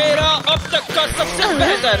 मेरा अब तक का सबसे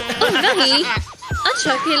बेहतर। नहीं,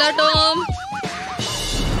 अच्छा खेला टॉम।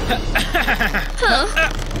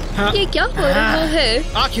 हाँ, ये क्या हो रहा है?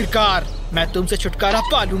 आखिरकार मैं तुमसे छुटकारा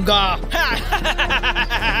पा लूंगा।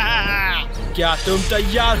 क्या तुम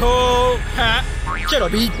तैयार हो? हाँ? चलो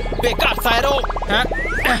भी बेकार सायरो।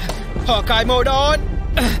 Hawkeye mode on.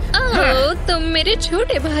 ओह, तुम मेरे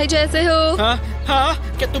छोटे भाई जैसे हो। हाँ,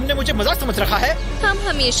 हाँ, क्या तुमने मुझे मजाक समझ रखा है? हम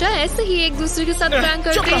हमेशा ऐसे ही एक दूसरे के साथ प्रैंक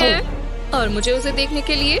चुप करते रहो। हैं और मुझे उसे देखने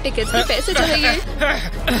के लिए टिकट के पैसे चाहिए।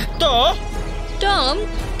 तो टॉम,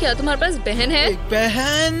 क्या तुम्हारे पास बहन है? एक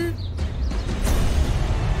बहन?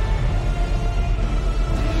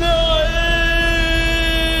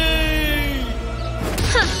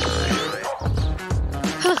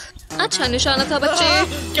 अच्छा निशाना था बच्चे।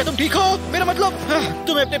 क्या तुम ठीक हो? मेरा मतलब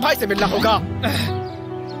तुम्हें अपने भाई से मिलना होगा।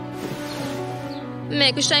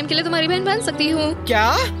 मैं कुछ टाइम के लिए तुम्हारी बहन बन सकती हूँ। क्या?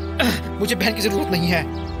 मुझे बहन की जरूरत नहीं है।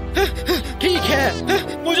 ठीक है,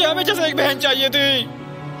 मुझे हमेशा से एक बहन चाहिए थी।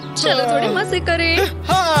 चलो थोड़ी मस्ती करें।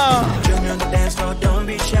 हाँ।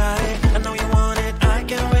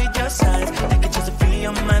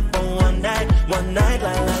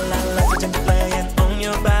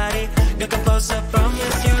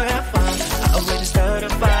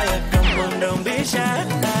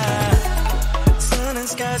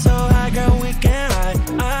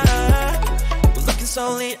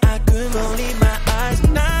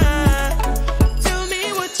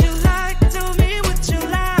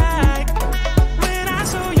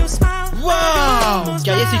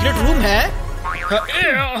 क्या ये सीक्रेट रूम है?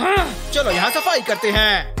 चलो यहाँ सफाई करते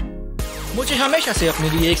हैं। मुझे हमेशा से अपने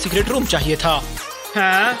लिए एक सीक्रेट रूम चाहिए था।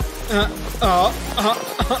 हाँ?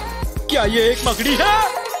 क्या ये एक मकड़ी है?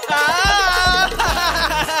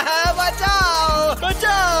 बचाओ,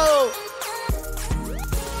 बचाओ।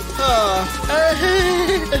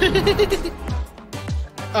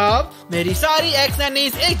 अब मेरी सारी एक्स एंड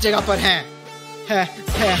नीज एक जगह पर हैं।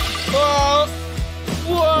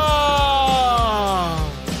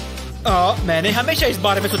 मैंने हमेशा इस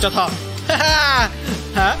बारे में सोचा था।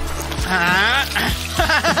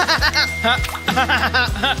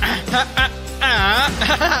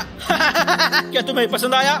 क्या तुम्हें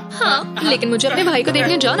पसंद आया? हाँ, लेकिन मुझे अपने भाई को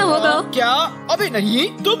देखने जाना होगा। क्या? अभी नहीं,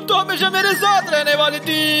 तुम तो हमेशा मेरे साथ रहने वाली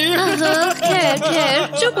थी। खैर खैर,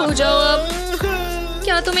 चुप हो जाओ अब।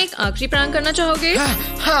 क्या तुम एक आखिरी प्रैंक करना चाहोगे?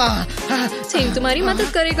 हाँ, थिंक तुम्हारी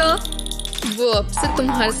मदद करेगा। वो अब से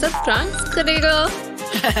तुम्हारे साथ प्रैंक करेगा।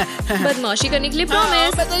 बदमाशी करने के लिए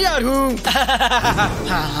प्रॉमिस। मैं तैयार हूँ।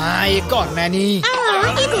 हाँ, एक और मैनी।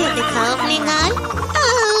 दिखाओ अपने गाल।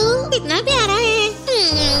 कितना प्यारा है।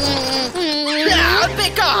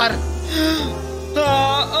 बेकार।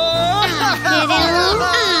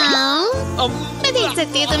 मैं देख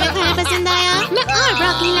सकती हूँ तुम्हें खाना पसंद आया। मैं और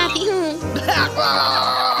ब्रोकली लाती हूँ।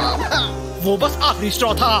 वो बस आखिरी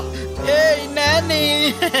स्ट्रॉ था। ए नैनी।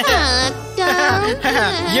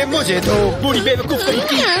 ये मुझे दो, बूढ़ी बेवकूफ कहीं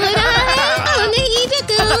की। नहीं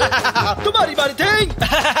रुको। तुम्हारी बारी थी।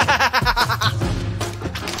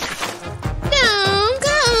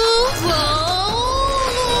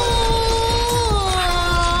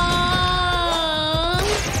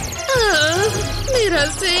 मेरा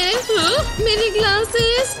से मेरी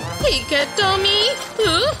ग्लासेस। ठीक है टॉमी।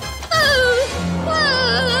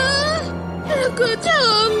 रुको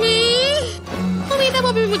टॉमी। उम्मीद है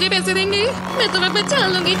वो भी मुझे पैसे देंगे। मैं तुम्हें बचा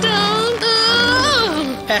लूंगी टॉम।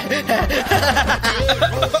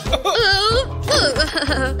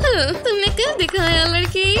 तुमने क्या दिखाया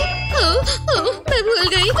लड़की? मैं भूल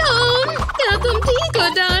गई टॉम। क्या तुम ठीक हो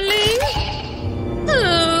डार्लिंग?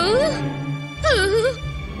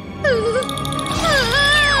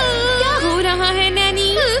 क्या हो रहा है नैनी?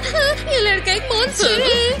 ये लड़का एक मॉन्स्टर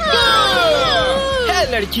है।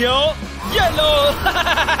 लड़कियों, ये लो।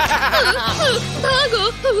 भागो,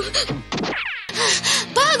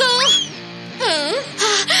 भागो।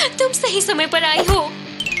 तुम सही समय पर आई हो।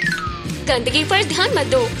 गंदगी पर ध्यान मत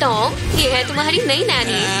दो टॉम। ये है तुम्हारी नई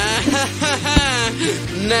नैनी।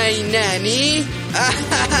 नई नैनी।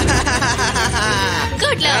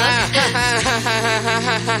 Good luck.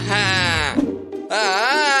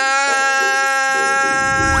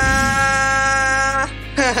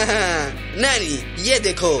 नैनी, ये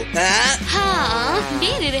देखो। हाँ,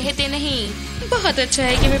 मेरे रहते नहीं। बहुत अच्छा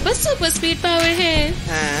है कि मेरे पास सुपर स्पीड पावर है।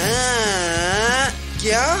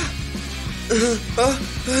 क्या?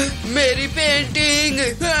 मेरी पेंटिंग।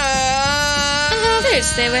 फिर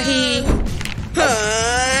से वही।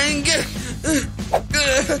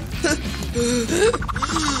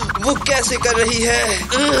 वो कैसे कर रही है?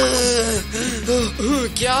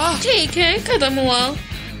 क्या? ठीक है, खत्म हुआ।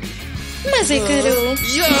 मजे करो।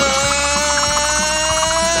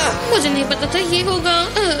 मुझे नहीं पता था ये होगा।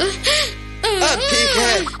 अब ठीक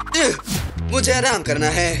है, मुझे आराम करना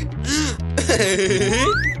है।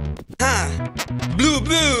 हाँ, ब्लू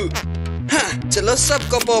ब्लू। हाँ, चलो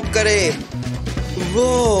सबको पॉप करे। वो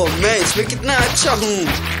मैं इसमें कितना अच्छा हूँ।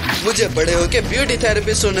 मुझे बड़े होके ब्यूटी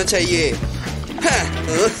थेरेपिस्ट होना चाहिए। हाँ,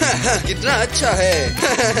 कितना अच्छा है।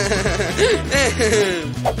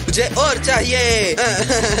 मुझे और चाहिए।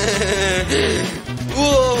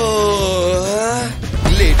 वो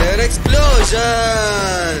ग्लिटर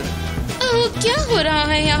एक्सप्लोजन। ओह, क्या हो रहा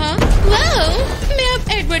है यहाँ? वाओ, मैं अब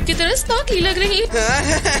एडवर्ड की तरह स्पार्कली लग रही हूँ।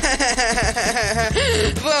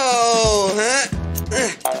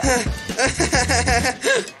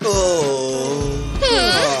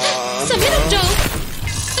 समय रुक जाओ।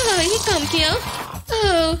 ये काम किया।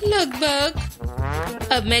 लगभग।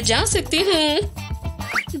 अब मैं जा सकती हूँ।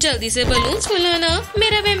 जल्दी से बलून्स फुलाना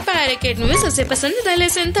मेरा वैम्पायर एकेडमी में सबसे पसंदीदा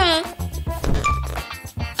लेसन था।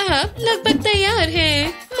 अब लगभग तैयार है।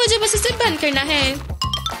 मुझे बस इसे बंद करना है।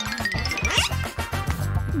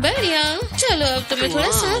 बढ़िया, चलो अब तुम्हें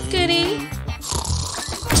थोड़ा साफ करें।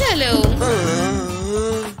 चलो।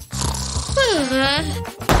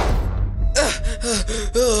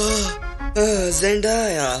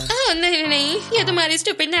 ज़ेंडाया। नहीं नहीं, ये तुम्हारी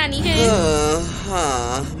स्टूपिड नानी है।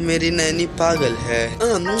 हाँ, मेरी नैनी पागल है।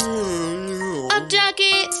 अब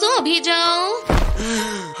जाके सो भी जाओ।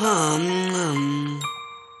 हाँ।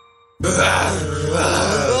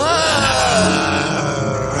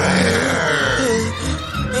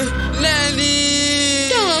 नैनी।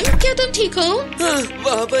 टॉम, क्या तुम ठीक हो?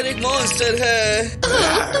 वहाँ पर एक मॉन्स्टर है।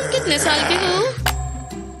 तुम कितने साल के हो?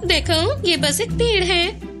 देखो, ये बस एक पेड़ है।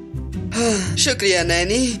 शुक्रिया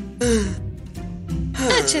नैनी।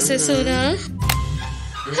 अच्छे से सोना।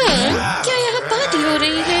 हाँ, क्या यहाँ पार्टी हो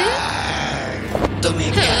रही है?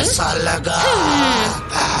 तुम्हें कैसा लगा?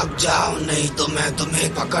 भाग जाओ, नहीं तो मैं तुम्हें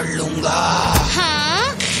पकड़ लूंगा।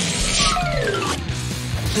 हाँ?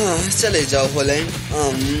 हाँ, चले जाओ होलैंड।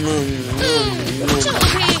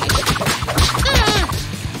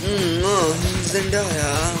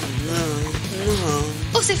 ज़ेंडाया।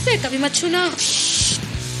 उसे फिर कभी मत छूना।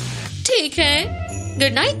 ठीक है,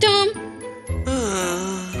 गुड नाइट टॉम।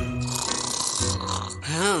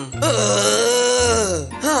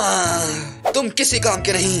 तुम किसी काम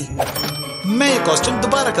के नहीं। मैं ये कॉस्ट्यूम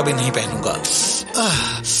दोबारा कभी नहीं पहनूंगा।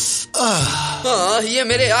 हाँ, ये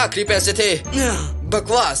मेरे आखिरी पैसे थे।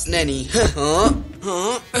 बकवास नैनी।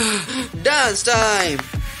 Dance time.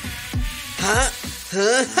 हाँ,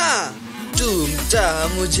 हाँ, हाँ। तुम जा,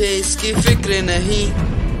 मुझे इसकी फिक्र नहीं।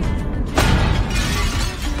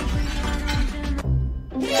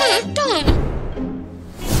 टॉम,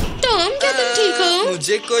 टॉम, क्या तुम ठीक हो?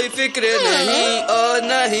 मुझे कोई फिक्र नहीं और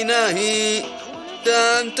नहीं नहीं।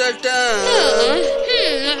 टम टम टम।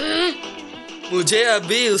 मुझे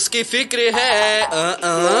अभी उसकी फिक्र है।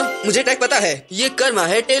 मुझे टैग पता है, ये कर्मा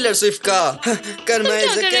है टेलर स्विफ्ट का। Karma is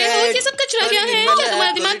a cat. ये सब कचरा क्या है? क्या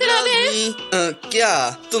तुम्हारा दिमाग खराब है? क्या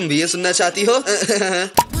तुम भी ये सुनना चाहती हो?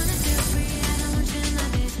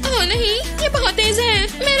 ओह नहीं, ये बहुत तेज है।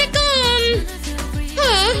 मेरे कान।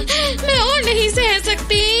 हाँ, मैं और नहीं सह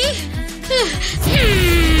सकती।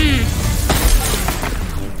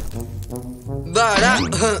 बाड़ा।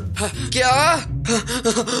 क्या?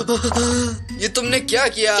 ये तुमने क्या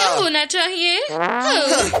किया? क्या होना चाहिए?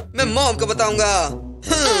 मैं मॉम को बताऊंगा।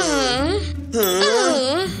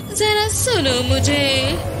 जरा सुनो मुझे।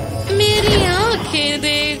 मेरी आंखें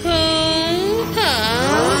देखो।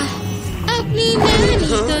 हाँ, अपनी नैनी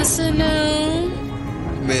को सुनो।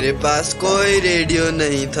 मेरे पास कोई रेडियो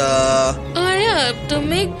नहीं था। और अब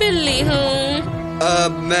तुम एक बिल्ली हो।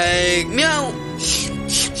 अब मैं एक म्याऊ।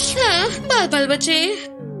 हाँ, बाल बाल बचे।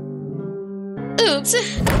 उप्स।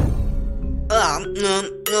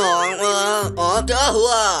 क्या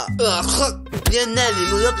हुआ? ये नैनी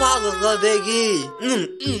मुझे पागल कर देगी।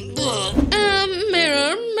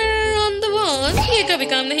 Mirror mirror on the wall. ये कभी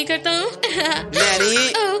काम नहीं करता। नैनी।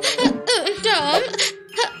 टॉम।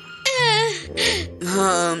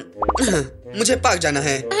 हाँ, मुझे पार्क जाना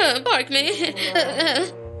है। हाँ, पार्क में।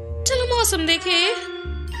 चलो मौसम देखें।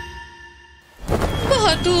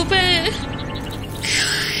 बहुत धूप है।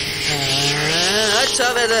 अच्छा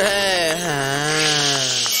वेदर है।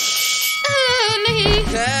 नहीं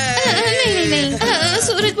नहीं नहीं,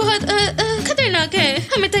 सूरज बहुत खतरनाक है।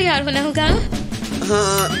 हमें तैयार होना होगा।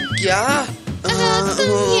 क्या? तुम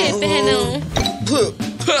ये पहनो।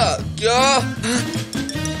 क्या?